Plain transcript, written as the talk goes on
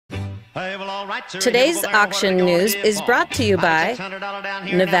Today's auction news is brought to you by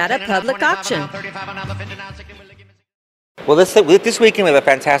Nevada Public Auction. Well, this weekend we have a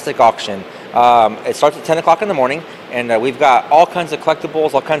fantastic auction. It starts at 10 o'clock in the morning, and we've got all kinds of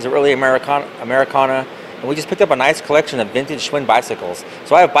collectibles, all kinds of early Americana, and we just picked up a nice collection of vintage Schwinn bicycles.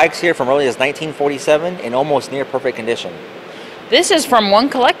 So I have bikes here from early as 1947 in almost near perfect condition. This is from one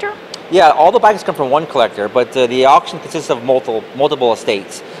collector? Yeah, all the bikes come from one collector, but the auction consists of multiple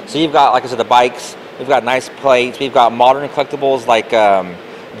estates. So you've got, like I said, the bikes, we've got nice plates, we've got modern collectibles like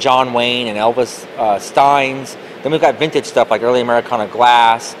John Wayne and Elvis Steins. Then we've got vintage stuff like early Americana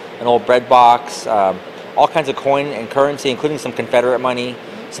glass, an old bread box, all kinds of coin and currency, including some Confederate money,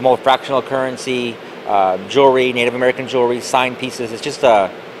 some old fractional currency, jewelry, Native American jewelry, signed pieces. It's just a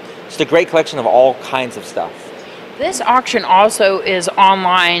great collection of all kinds of stuff. This auction also is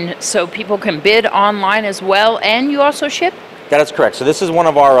online, so people can bid online as well, and you also ship? That is correct. So this is one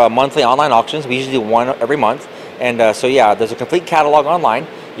of our monthly online auctions. We usually do one every month. And so yeah, there's a complete catalog online.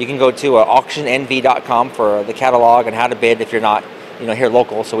 You can go to auctionnv.com for the catalog and how to bid if you're not here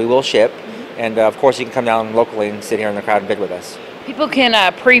local, so we will ship. And of course you can come down locally and sit here in the crowd and bid with us. People can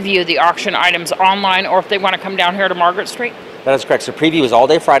preview the auction items online, or if they want to come down here to Margaret Street? That is correct. So preview is all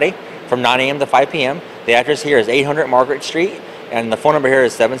day Friday from 9 a.m. to 5 p.m. The address here is 800 Margaret Street, and the phone number here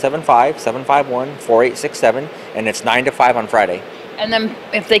is 775-751-4867, and it's 9 to 5 on Friday. And then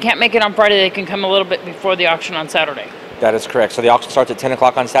if they can't make it on Friday, they can come a little bit before the auction on Saturday? That is correct. So the auction starts at 10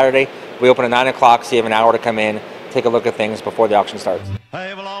 o'clock on Saturday. We open at 9 o'clock, so you have an hour to come in, take a look at things before the auction starts.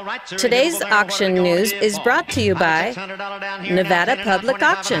 Today's auction news is brought to you by Nevada Public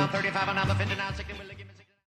Auction.